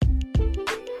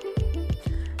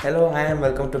Hello, hi, and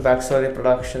welcome to Backstory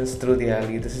Productions Through the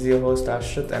Alley. This is your host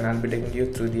Ashrit, and I'll be taking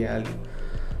you through the alley.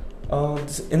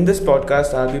 In this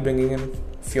podcast, I'll be bringing in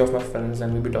a few of my friends,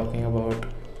 and we'll be talking about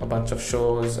a bunch of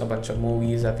shows, a bunch of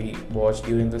movies that we watched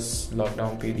during this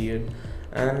lockdown period,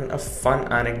 and a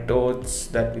fun anecdotes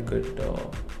that we could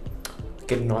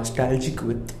get nostalgic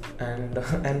with, and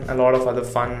and a lot of other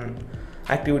fun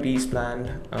activities planned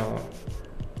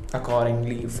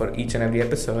accordingly for each and every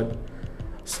episode.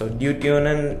 So do tune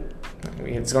in. I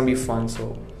mean, it's gonna be fun.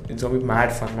 So it's gonna be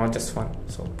mad fun, not just fun.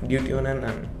 So do tune in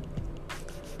and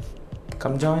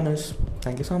come join us.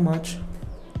 Thank you so much.